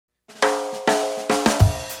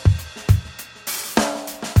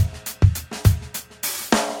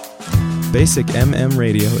Basic MM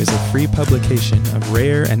Radio is a free publication of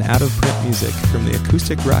rare and out-of-print music from the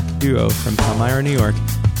acoustic rock duo from Palmyra, New York,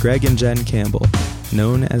 Greg and Jen Campbell,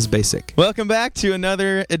 known as Basic. Welcome back to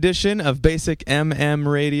another edition of Basic MM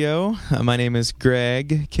Radio. My name is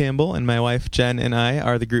Greg Campbell, and my wife Jen and I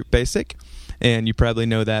are the group Basic. And you probably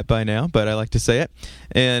know that by now, but I like to say it.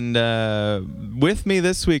 And with me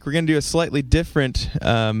this week, we're going to do a slightly different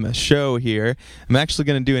show here. I'm actually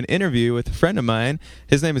going to do an interview with a friend of mine.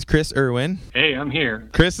 His name is Chris Irwin. Hey, I'm here.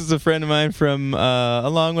 Chris is a friend of mine from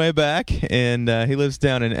a long way back, and he lives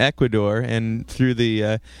down in Ecuador. And through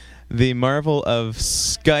the marvel of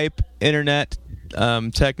Skype internet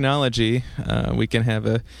technology, we can have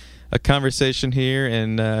a conversation here,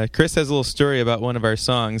 and Chris has a little story about one of our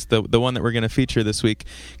songs, the one that we're going to feature this week,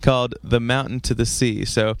 called The Mountain to the Sea.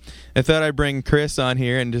 So I thought I'd bring Chris on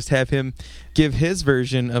here and just have him give his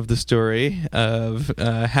version of the story of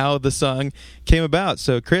how the song came about.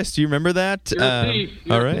 So Chris, do you remember that? You're a thief.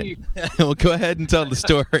 All right. Well, go ahead and tell the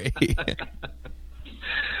story.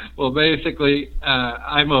 Well, basically,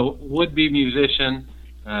 I'm a would-be musician,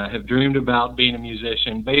 have dreamed about being a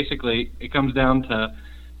musician. Basically, it comes down to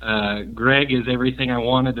Greg is everything I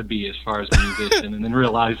wanted to be as far as a musician, and then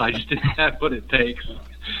realized I just didn't have what it takes.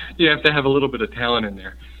 You have to have a little bit of talent in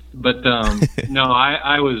there. But no,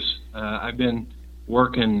 I've been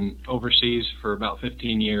working overseas for about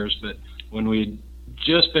 15 years, but when we'd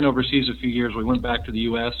just been overseas a few years, we went back to the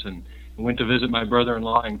U.S. and went to visit my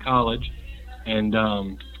brother-in-law in college, and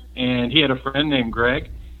he had a friend named Greg,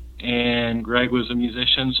 and Greg was a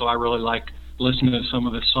musician, so I really liked listening to some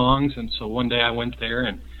of his songs. And so one day I went there,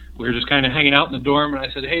 and we were just kind of hanging out in the dorm, and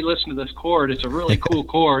I said, hey, listen to this chord. It's a really cool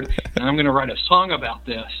chord, and I'm going to write a song about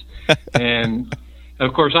this. And,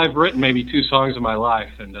 of course, I've written maybe 2 songs in my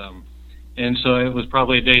life, and so it was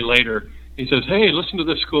probably a day later. He says, hey, listen to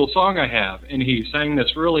this cool song I have. And he sang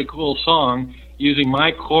this really cool song using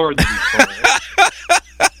my chord that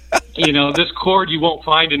he told. This chord you won't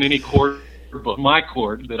find in any chord book, my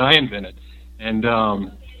chord that I invented.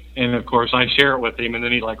 And of course, I share it with him, and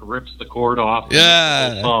then he rips the chord off. Yeah.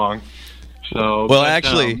 The whole song. So, well,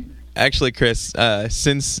 actually, Chris,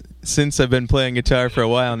 since I've been playing guitar for a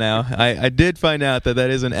while now, I did find out that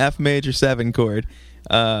is an F major 7 chord.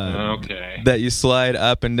 Okay. That you slide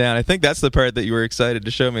up and down. I think that's the part that you were excited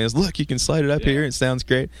to show me. Is look, you can slide it up here. It sounds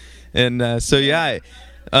great. And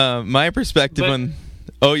my perspective on.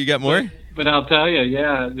 Oh, you got more? But I'll tell you,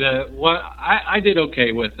 I did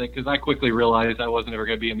okay with it because I quickly realized I wasn't ever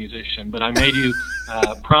going to be a musician. But I made you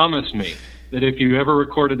promise me that if you ever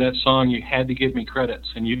recorded that song, you had to give me credits,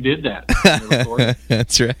 and you did that.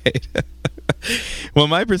 That's right. Well,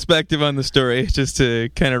 my perspective on the story, just to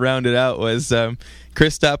kind of round it out, was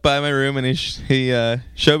Chris stopped by my room and he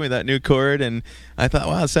showed me that new chord, and I thought,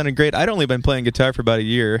 wow, it sounded great. I'd only been playing guitar for about a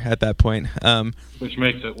year at that point. Which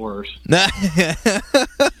makes it worse.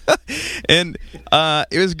 And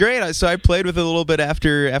it was great. So I played with it a little bit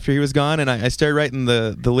after he was gone, and I started writing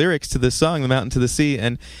the lyrics to this song, The Mountain to the Sea.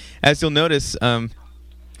 And as you'll notice, when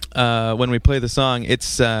we play the song,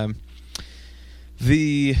 it's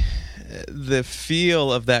the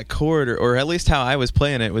feel of that chord, or at least how I was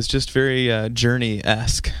playing it, was just very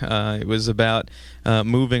Journey-esque. It was about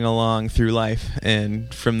moving along through life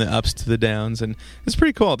and from the ups to the downs, and it's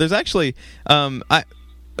pretty cool. There's actually,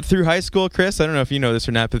 through high school, Chris, I don't know if you know this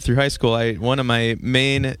or not, but through high school, one of my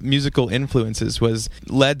main musical influences was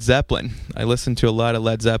Led Zeppelin. I listened to a lot of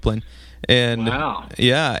Led Zeppelin. And wow.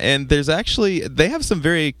 Yeah, and they have some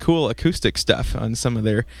very cool acoustic stuff on some of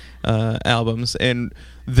their albums, and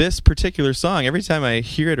this particular song, every time I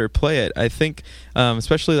hear it or play it, I think,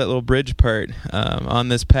 especially that little bridge part, on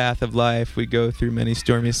this path of life we go through many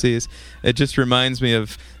stormy seas, it just reminds me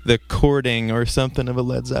of the chording or something of a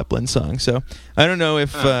Led Zeppelin song. So I don't know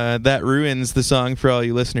if that ruins the song for all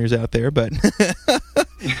you listeners out there, but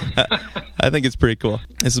I think it's pretty cool.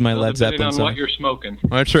 This is my Led Zeppelin song. On what you're smoking.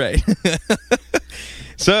 That's right.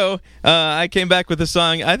 So I came back with the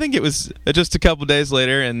song. I think it was just a couple days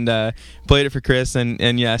later, and played it for Chris.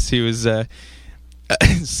 And yes, he was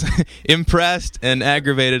impressed and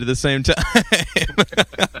aggravated at the same time.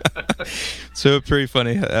 So pretty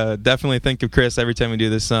funny. Definitely think of Chris every time we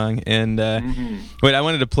do this song. And wait, I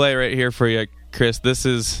wanted to play right here for you, Chris. This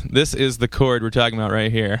is the chord we're talking about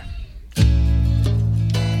right here.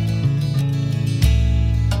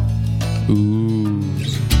 Ooh.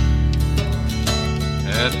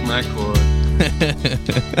 That's my chord.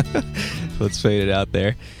 Let's fade it out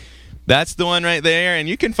there. That's the one right there, and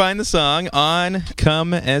you can find the song on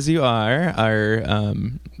Come As You Are, our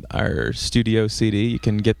our studio CD. You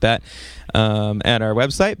can get that at our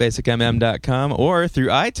website, basicmm.com, or through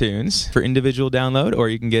iTunes for individual download, or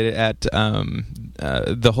you can get it at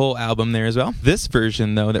the whole album there as well. This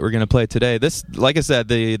version, though, that we're going to play today, this, like I said,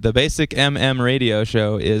 the Basic MM radio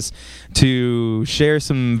show is to share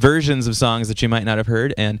some versions of songs that you might not have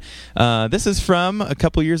heard, and this is from a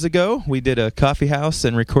couple years ago. We did a coffee house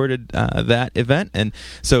and recorded that event, and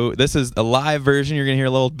so this is a live version. You're going to hear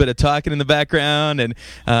a little bit of talking in the background and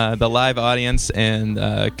the live audience, and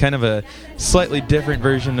kind of a slightly different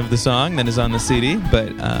version of the song than is on the CD,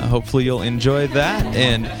 but hopefully you'll enjoy that.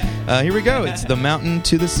 And here we go. It's The Mountain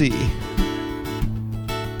to the Sea.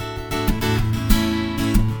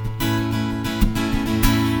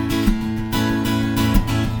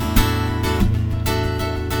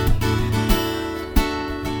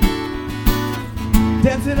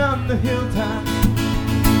 Dancing on the hilltop,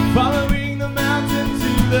 following the mountain to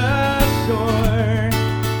the shore.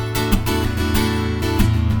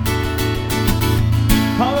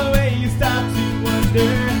 All the way you stop to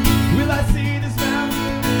wonder, will I see this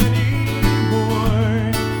mountain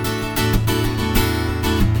anymore?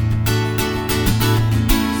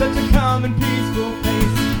 Such a calm and peaceful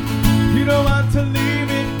place, you don't want to leave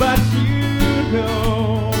it, but you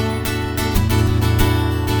know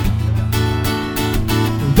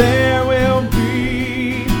there will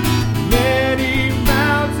be many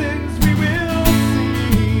mountains we will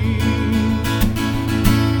see.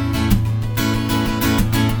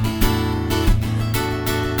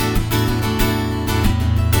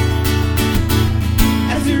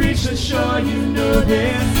 As you reach the shore, you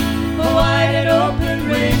notice a wide and open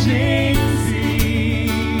raging sea.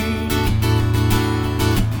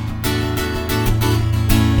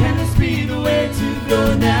 Can this be the way to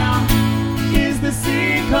go now? Is the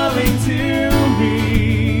sea calling to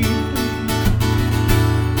me?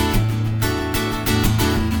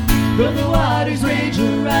 Though the waters rage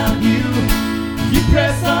around you, you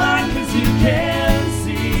press on 'cause you can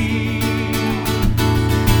see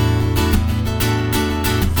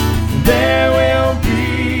there will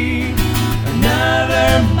be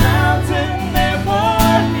another mountain there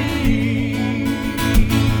for me.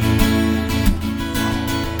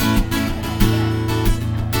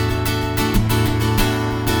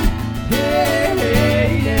 Yeah,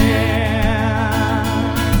 yeah.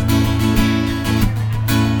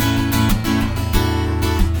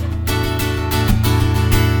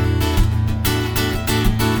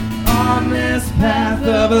 On this path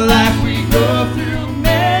of life we go through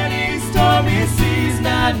many stormy seas,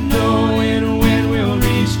 not knowing when we'll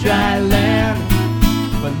reach dry land.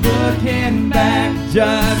 But looking back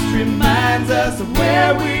just reminds us of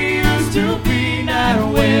where we used to be, not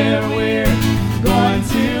where we're going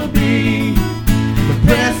to be. But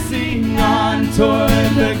pressing on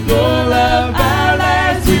toward the goal of our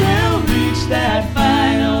lives, we will reach that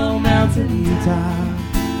final mountain top.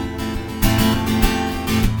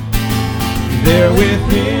 There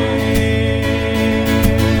with him.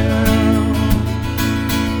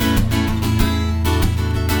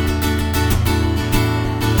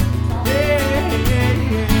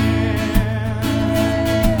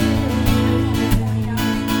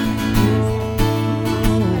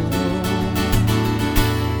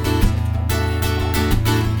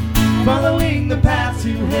 Following the path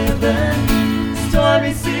to heaven,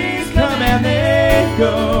 stormy seas come and they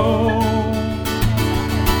go.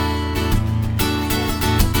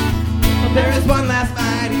 There is one last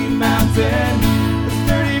mighty mountain, a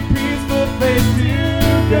sturdy, peaceful place to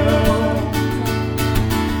go.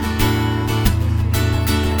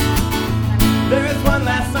 There is one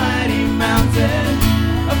last mighty mountain,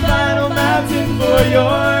 a final mountain for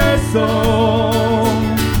your soul.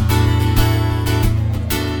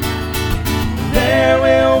 There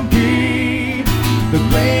will be the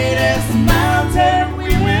greatest mountain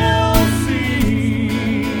we will see.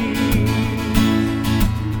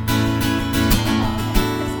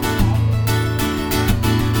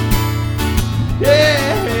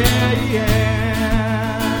 Yeah, yeah.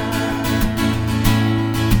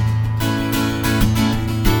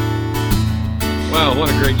 Wow, what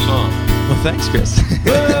a great song. Well, thanks, Chris.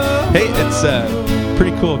 Hey, it's a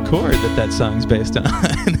pretty cool chord that song's based on.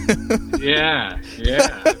 Yeah,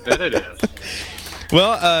 I bet it is.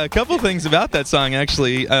 Well, a couple things about that song,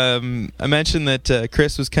 actually. I mentioned that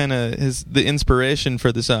Chris was kind of the inspiration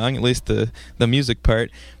for the song, at least the music part.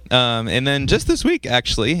 And then just this week,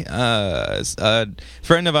 actually, a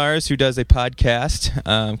friend of ours who does a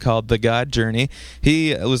podcast called The God Journey,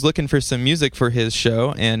 he was looking for some music for his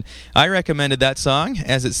show, and I recommended that song,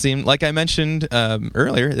 as it seemed, like I mentioned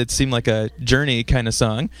earlier, it seemed like a journey kind of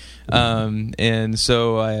song. And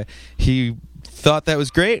so he thought that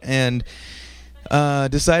was great and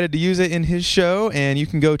decided to use it in his show. And you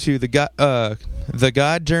can go to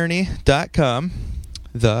thegodjourney.com,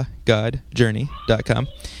 thegodjourney.com,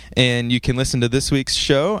 and you can listen to this week's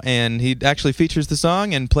show. And he actually features the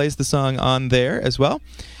song and plays the song on there as well,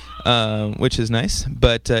 which is nice.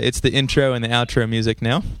 But it's the intro and the outro music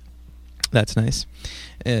now. That's nice.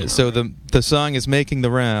 So the song is making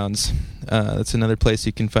the rounds. That's another place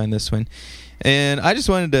you can find this one. And I just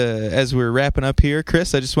wanted to, as we're wrapping up here,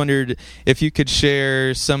 Chris, I just wondered if you could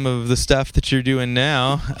share some of the stuff that you're doing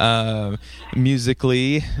now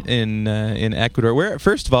musically in Ecuador.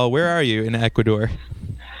 First of all, where are you in Ecuador?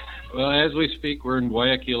 Well, as we speak, we're in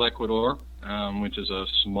Guayaquil, Ecuador, which is a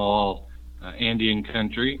small Andean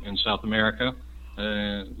country in South America.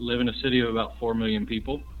 Live in a city of about 4 million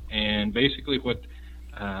people. And basically what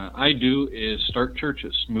I do is start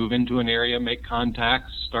churches, move into an area, make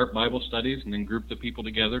contacts, start Bible studies, and then group the people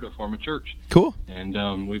together to form a church. Cool.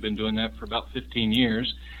 And we've been doing that for about 15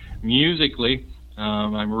 years. Musically,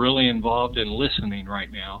 I'm really involved in listening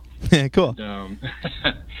right now. Cool. And,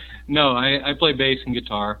 no, I play bass and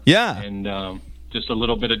guitar. Yeah. And just a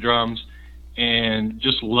little bit of drums, and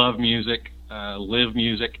just love music, live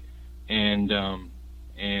music, and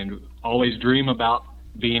always dream about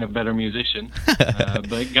being a better musician,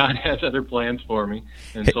 but God has other plans for me,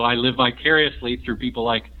 and so I live vicariously through people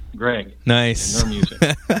like Greg. Nice. And their music.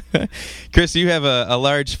 Chris, you have a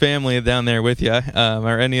large family down there with you.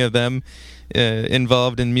 Are any of them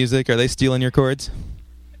involved in music? Are they stealing your chords?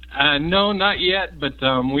 No, not yet, but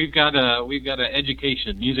we've got a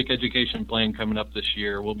music education plan coming up this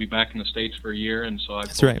year. We'll be back in the States for a year, and so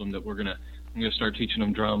I've told them that I'm gonna start teaching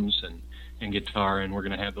them drums and guitar, and we're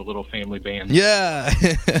going to have the little family band. Yeah.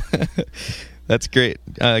 That's great.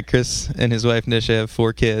 Chris and his wife Nisha have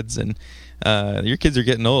 4 kids, and your kids are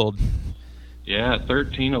getting old. Yeah,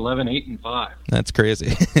 13, 11, 8, and 5. That's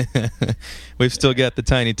crazy. We've still got the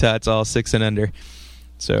tiny tots, all 6 and under.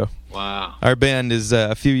 So wow, our band is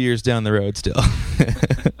a few years down the road still.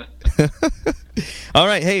 All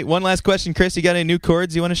right, hey, one last question, Chris. You got any new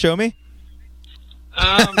chords you want to show me?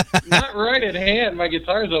 Not right at hand. My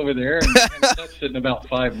guitar's over there, and I haven't touched it in about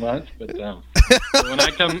 5 months. But so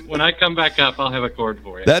when I come back up, I'll have a chord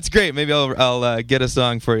for you. That's great. Maybe I'll get a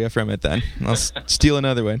song for you from it then. I'll steal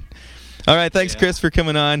another one. All right, thanks, Chris, for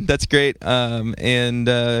coming on. That's great.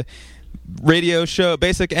 And radio show,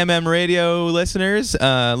 Basic MM Radio listeners,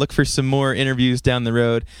 look for some more interviews down the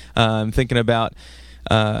road. I'm thinking about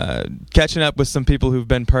catching up with some people who've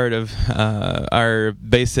been part of our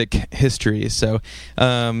basic history. So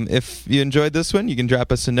if you enjoyed this one, you can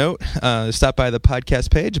drop us a note. Stop by the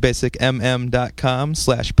podcast page,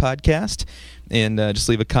 basicmm.com/podcast, and just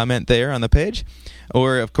leave a comment there on the page.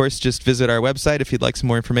 Or, of course, just visit our website if you'd like some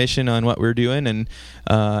more information on what we're doing and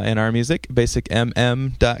our music,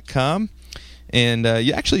 basicmm.com. And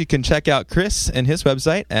you can check out Chris and his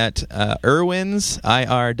website at Irwins,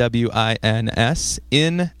 IRWINS,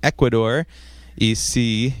 in Ecuador,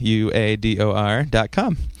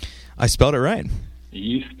 ECUADOR.com. I spelled it right.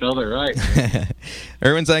 You spelled it right.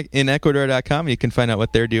 Irwinsinecuador.com. You can find out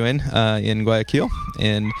what they're doing in Guayaquil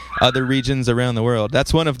and other regions around the world.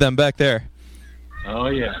 That's one of them back there. Oh,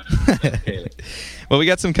 yeah. Okay. Well, we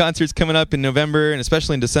got some concerts coming up in November and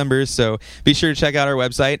especially in December, so be sure to check out our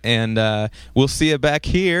website, and we'll see you back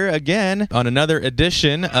here again on another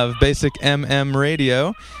edition of Basic MM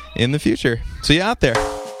Radio in the future. See you out there.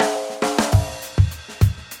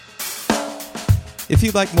 If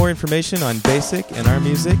you'd like more information on Basic and our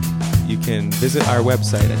music, you can visit our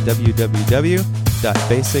website at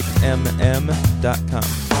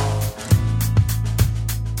www.basicmm.com.